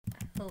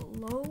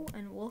Hello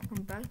and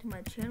welcome back to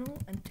my channel,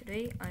 and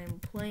today I am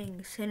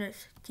playing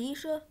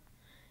Synesthesia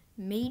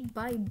made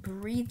by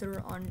Breather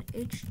on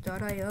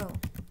itch.io.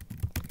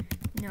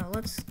 Now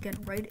let's get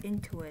right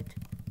into it.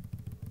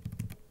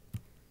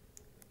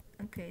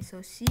 Okay,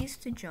 so C is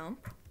to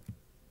jump.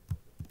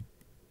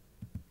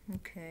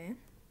 Okay.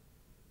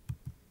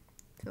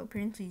 So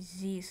apparently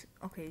Z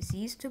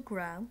is to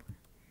grab.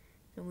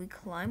 Then we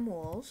climb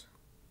walls.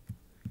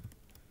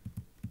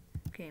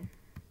 Okay.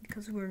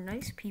 Because we're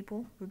nice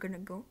people, we're gonna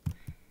go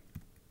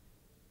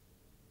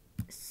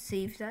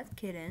save that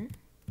kitten.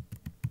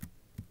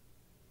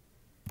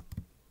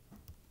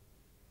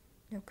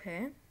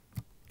 Okay.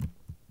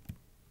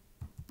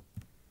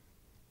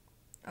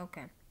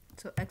 Okay,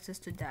 so X is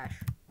to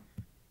dash.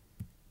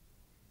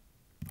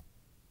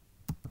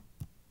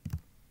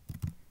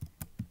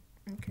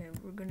 Okay,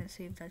 we're gonna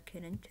save that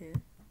kitten too.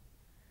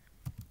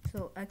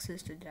 So X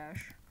is to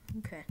dash.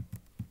 Okay.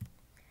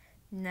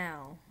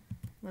 Now,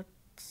 let's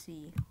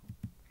see.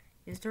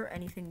 Is there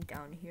anything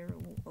down here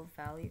of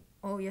value?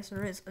 Oh, yes,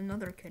 there is.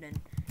 Another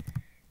kitten.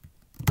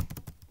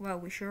 Wow,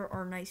 we sure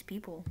are nice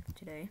people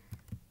today.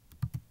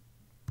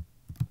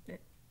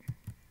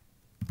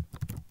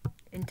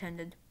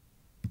 Intended.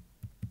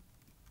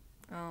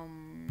 You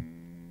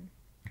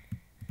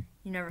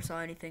never saw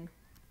anything.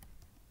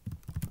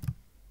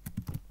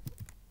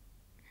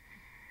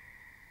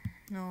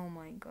 Oh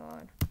my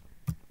god.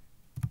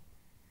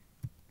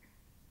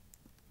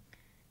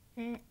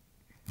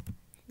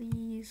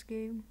 Please,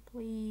 game,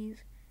 please.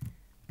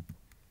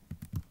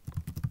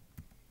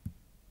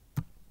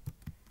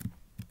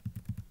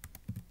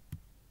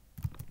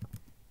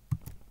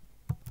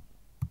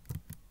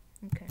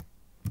 Okay.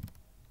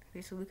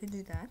 Okay, so we can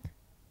do that.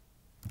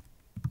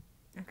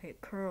 Okay,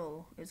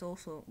 curl is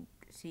also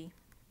C.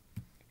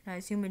 And I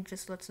assume it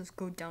just lets us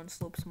go down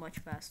slopes much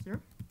faster.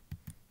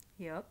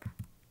 Yep.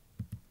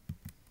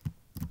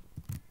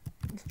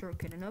 Is there a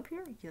kitten up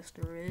here? Yes,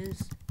 there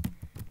is.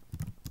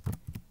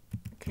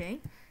 Okay.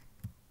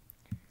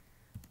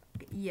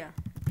 Yeah.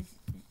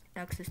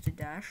 X is to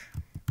dash.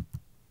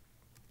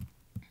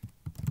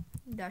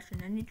 Dash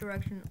in any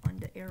direction on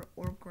the air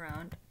or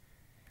ground.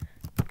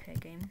 Okay,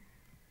 game.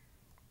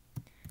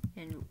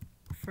 And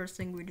first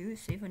thing we do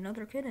is save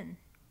another kitten.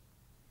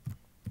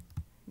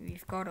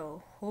 We've got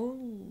a whole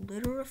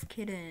litter of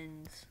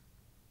kittens.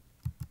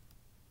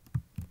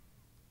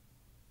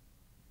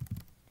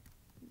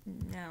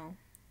 Now,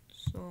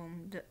 so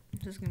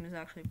this game is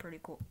actually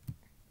pretty cool.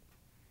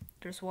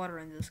 There's water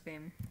in this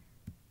game.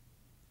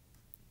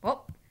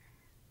 Well,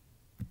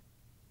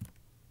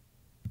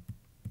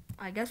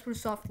 I guess we're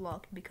soft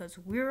locked because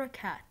we're a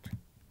cat.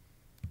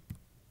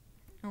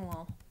 Oh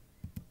well.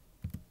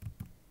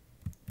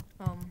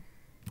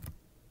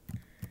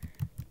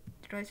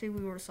 Did I say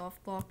we were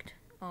soft locked?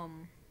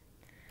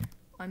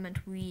 I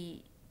meant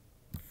we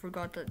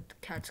forgot that the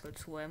cats could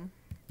swim.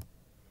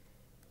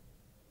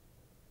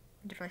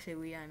 Did I say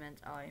we? I meant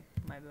I.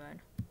 My bad.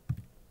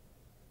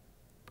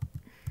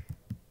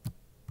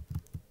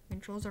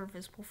 Controls are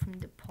visible from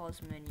the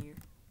pause menu.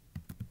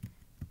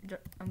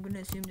 I'm gonna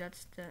assume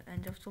that's the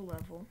end of the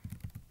level.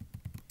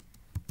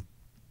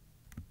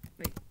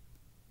 Wait.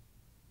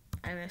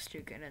 I missed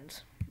 2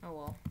 kittens. Oh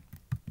well.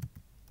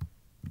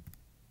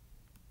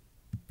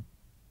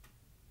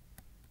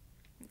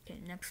 Okay,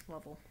 next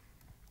level.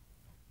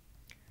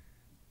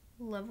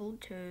 Level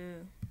 2.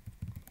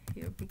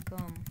 Here we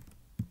come.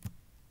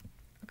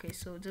 Okay,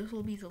 so this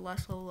will be the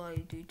last level I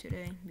do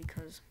today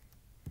because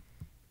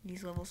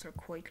these levels are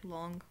quite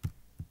long.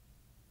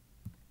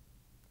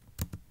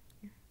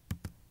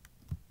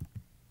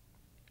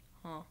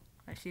 Huh.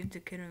 I saved the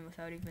kitten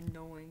without even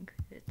knowing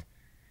it.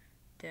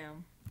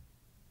 Damn.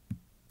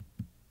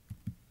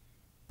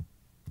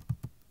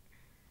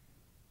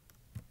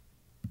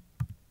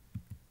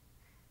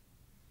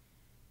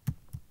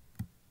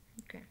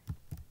 Okay.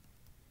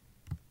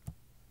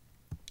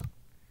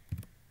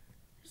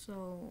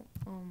 So,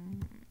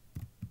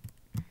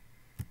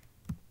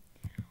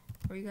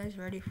 are you guys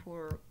ready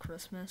for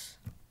Christmas?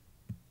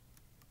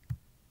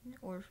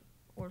 Or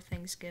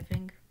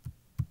Thanksgiving?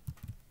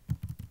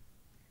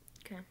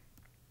 Okay.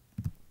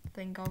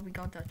 Thank God we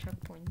got that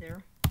checkpoint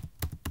there.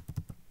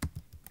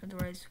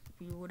 Otherwise,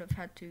 we would have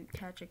had to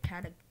catch a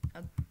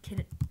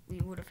kitten.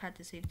 We would have had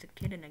to save the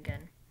kitten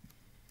again.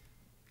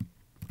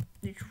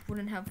 Which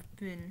wouldn't have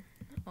been,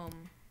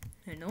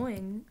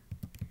 annoying.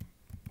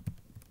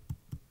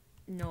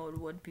 No, it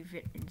would be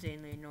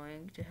insanely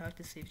annoying to have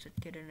to save the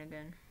kitten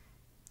again.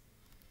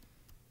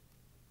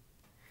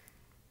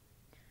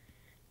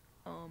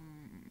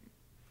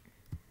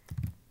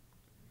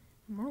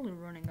 I'm really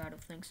running out of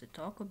things to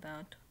talk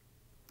about.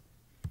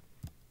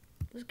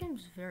 This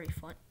game's very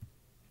fun.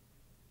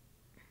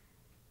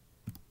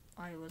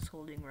 I was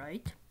holding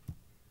right.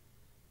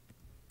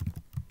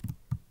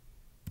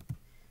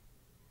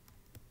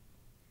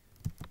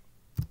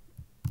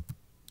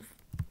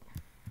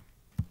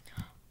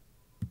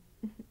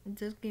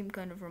 This game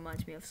kind of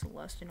reminds me of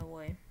Celeste in a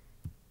way.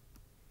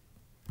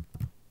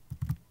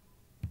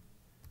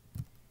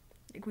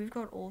 we've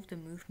got all of the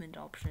movement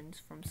options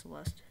from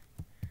Celeste.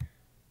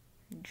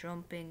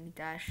 Jumping,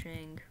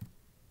 dashing.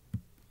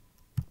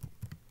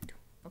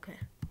 Okay.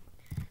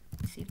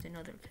 Saved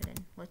another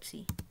kitten. Let's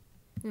see.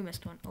 We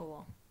missed one. Oh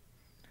well.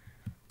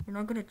 We're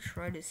not gonna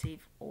try to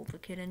save all the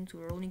kittens.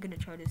 We're only gonna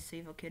try to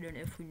save a kitten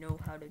if we know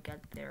how to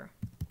get there.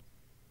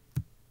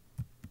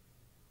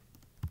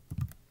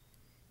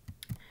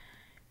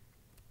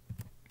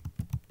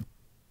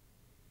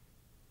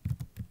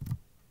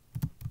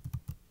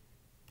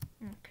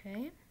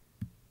 Okay.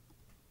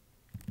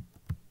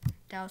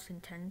 That was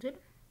intended.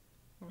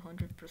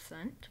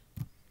 100%.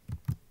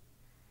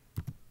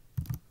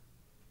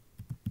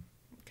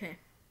 Okay.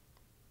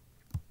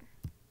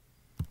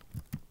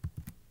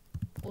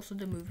 Also,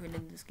 the movement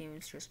in this game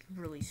is just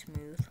really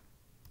smooth.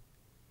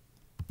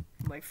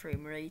 My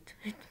frame rate.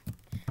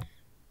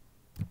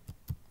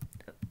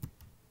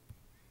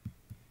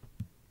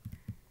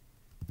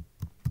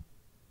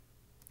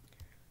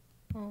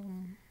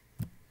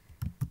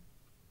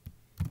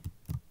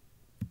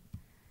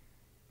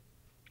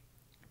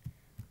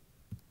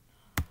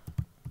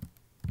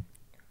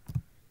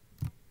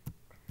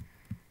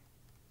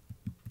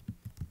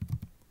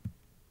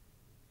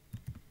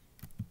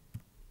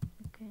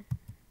 Okay.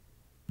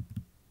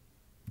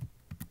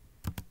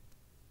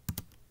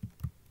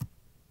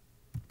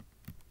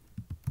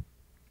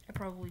 I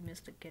probably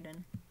missed a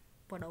kitten,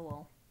 but oh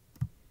well.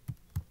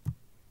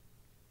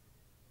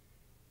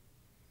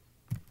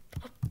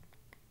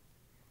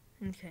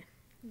 Okay,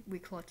 we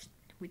clutched.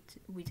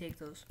 We take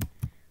those.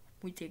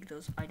 We take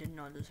those. I did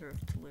not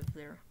deserve to live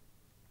there.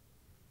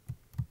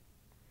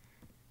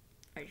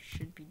 I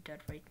should be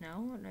dead right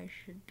now, and I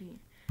should be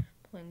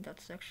playing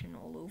that section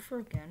all over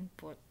again,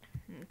 but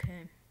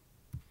okay.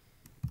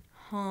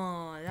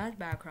 Huh, that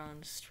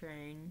background's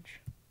strange.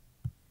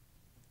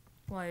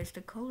 Why is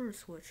the color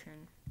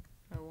switching?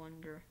 I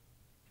wonder.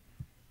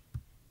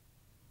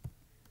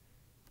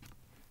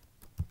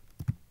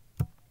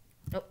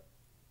 Oh.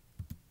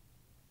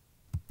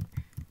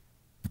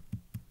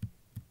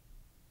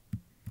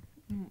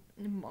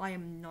 I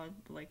am not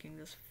liking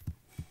this.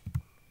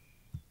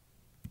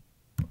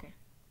 Okay.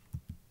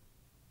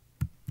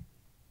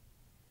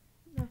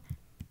 Oh.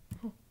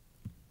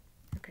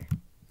 Okay.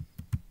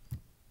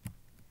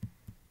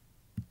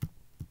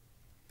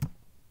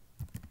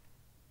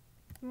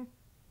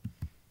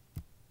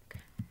 Okay.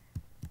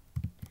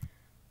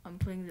 I'm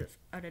playing this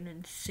at an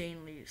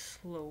insanely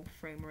slow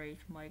frame rate.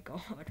 My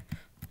God.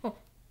 Oh.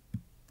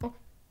 Oh.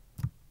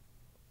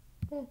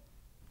 Oh.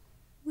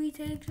 We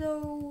take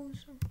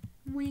those.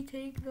 We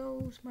take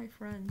those, my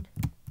friend.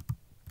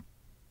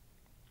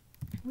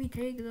 We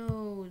take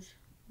those.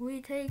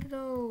 We take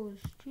those.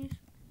 Jeez.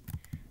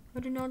 I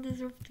do not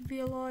deserve to be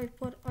alive,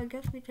 but I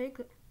guess we take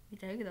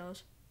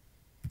those.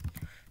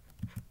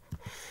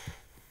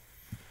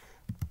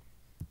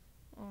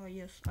 Oh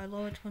yes, I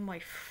love it when my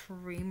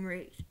frame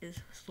rate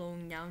is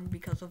slowing down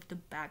because of the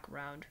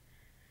background.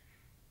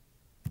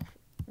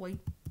 White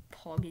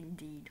pog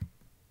indeed.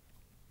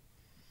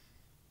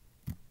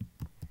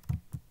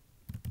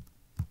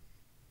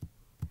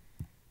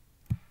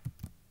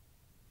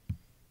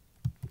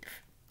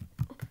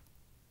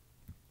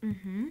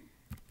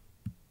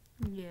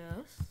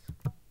 Yes.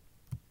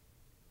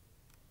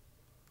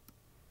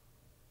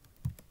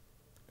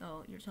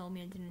 Oh, you're telling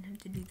me I didn't have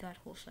to do that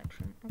whole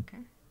section. Okay.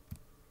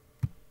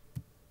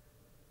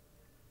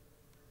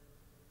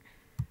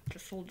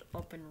 Just hold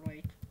up and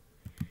right,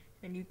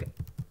 and you get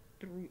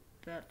through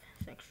that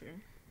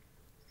section.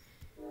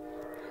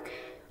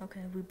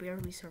 Okay, we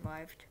barely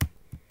survived.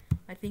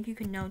 I think you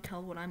can now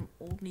tell what I'm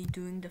only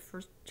doing the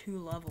first 2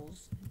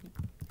 levels.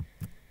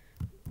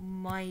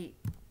 My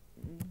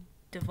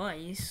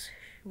device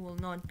will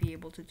not be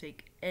able to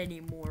take any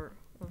more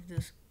of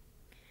this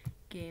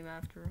game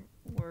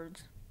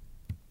afterwards.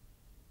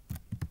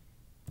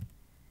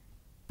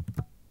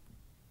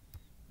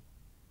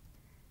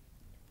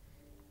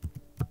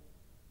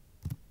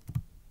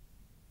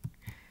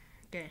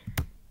 Okay.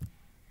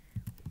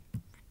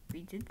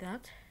 We did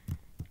that.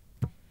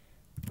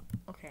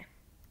 Okay.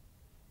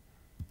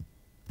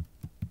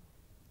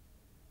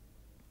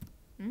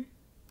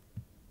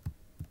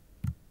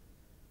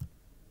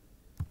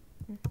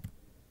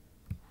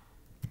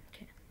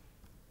 Okay.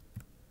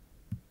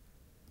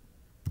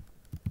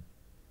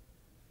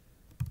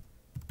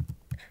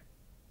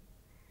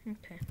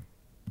 Okay.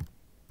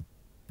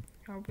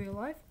 Are we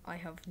alive? I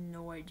have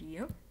no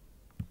idea.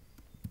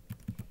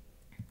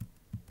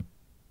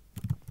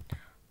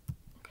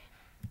 Okay.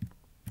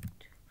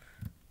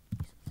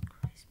 Jesus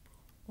Christ,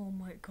 bro. Oh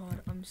my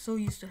God, I'm so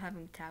used to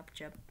having tap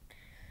jump,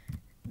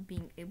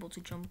 being able to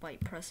jump by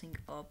pressing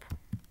up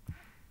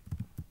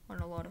on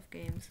a lot of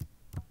games.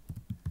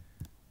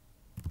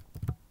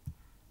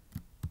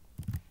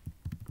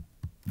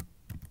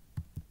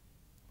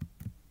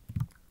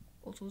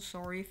 Also,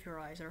 sorry if your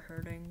eyes are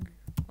hurting.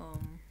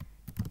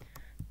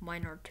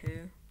 Mine are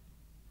too.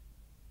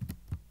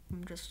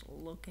 I'm just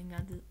looking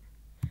at it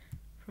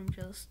from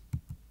just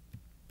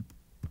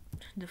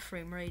the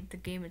frame rate. The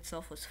game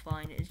itself was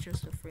fine. It's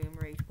just the frame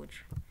rate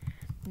which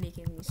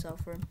making me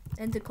suffer.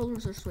 And the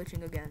colors are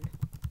switching again.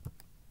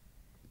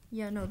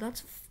 Yeah, no,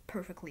 that's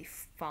perfectly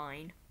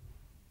fine.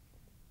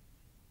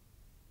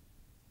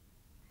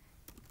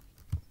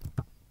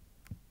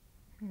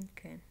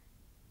 Okay.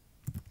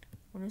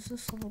 When is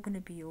this level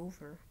gonna be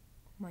over?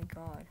 Oh my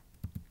god.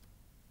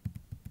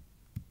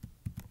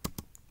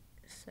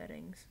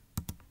 Settings.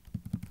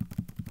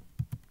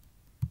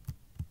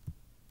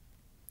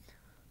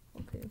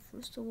 Okay,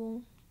 first of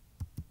all,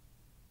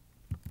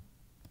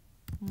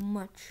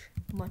 much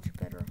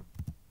better.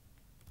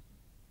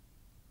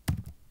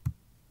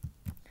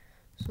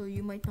 So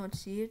you might not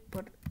see it,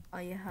 but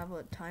I have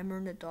a timer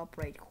in the top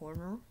right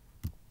corner.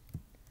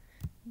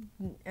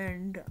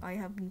 And I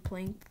have been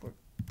playing for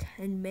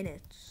 10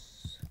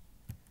 minutes.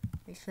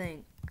 I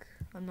think.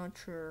 I'm not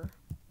sure.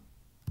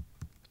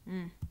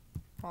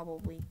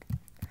 Probably.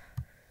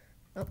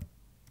 Oh.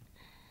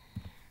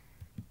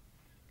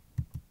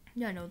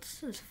 Yeah, no,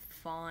 this is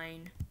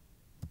fine.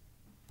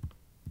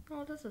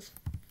 Oh, this is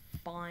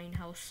fine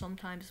how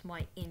sometimes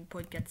my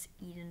input gets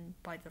eaten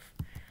by the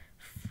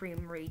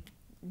frame rate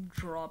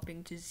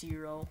dropping to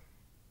 0.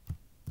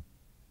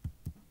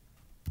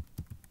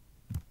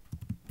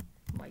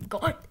 My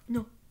god,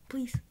 no,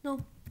 please, no.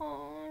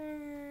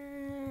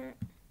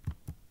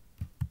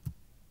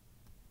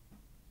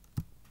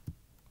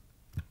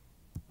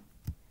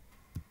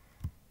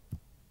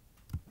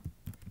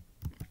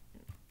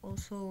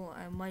 Also,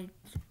 I might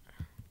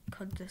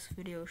cut this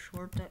video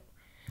short. That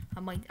I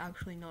might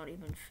actually not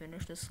even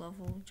finish this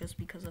level just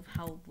because of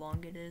how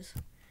long it is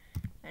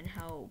and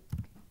how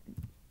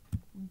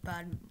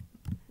bad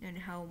and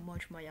how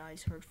much my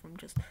eyes hurt from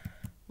just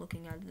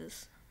looking at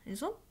this.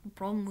 It's not the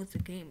problem with the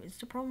game, it's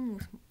the problem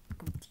with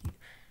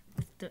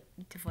the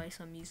device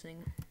I'm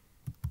using.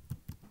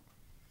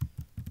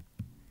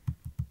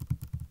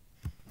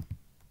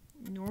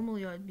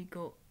 Normally I'd be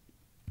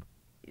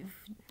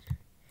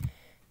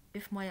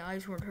if my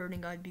eyes weren't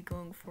hurting, I'd be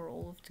going for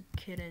all of the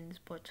kittens,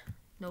 but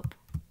nope.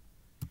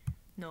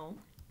 No,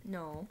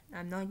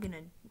 I'm not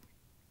gonna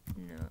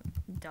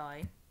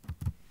die.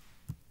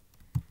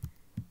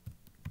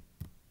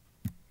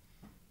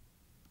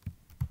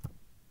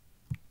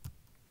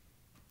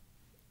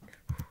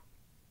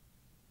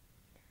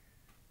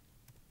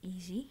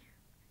 Easy.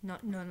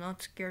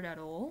 Not scared at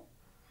all.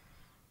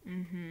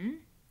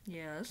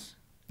 Yes.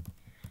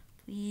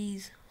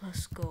 Please,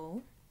 let's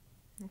go.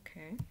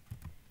 Okay.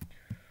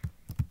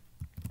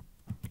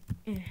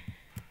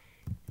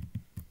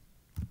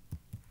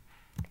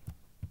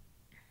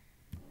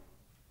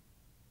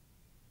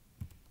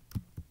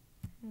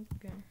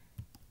 Okay.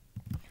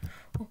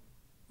 Oh.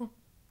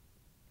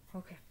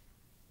 Okay.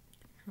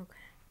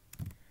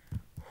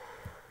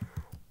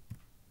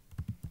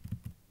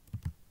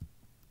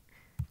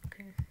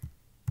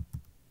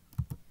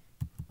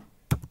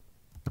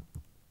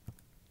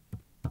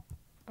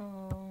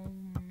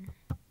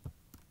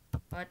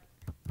 What?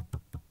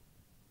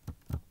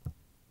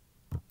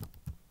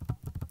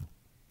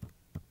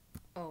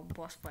 Oh,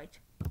 boss fight.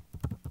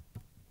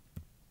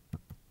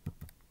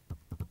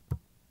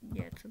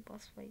 Yeah, it's a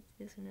boss fight,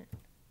 isn't it?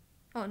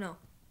 Oh, no.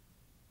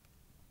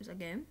 Is it a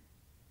game?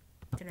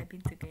 Did I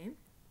beat the game?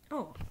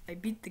 Oh, I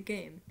beat the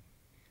game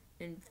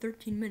in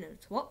 13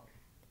 minutes. Well,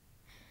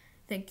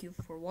 thank you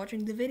for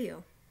watching the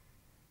video.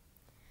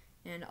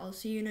 And I'll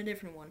see you in a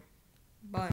different one. Bye.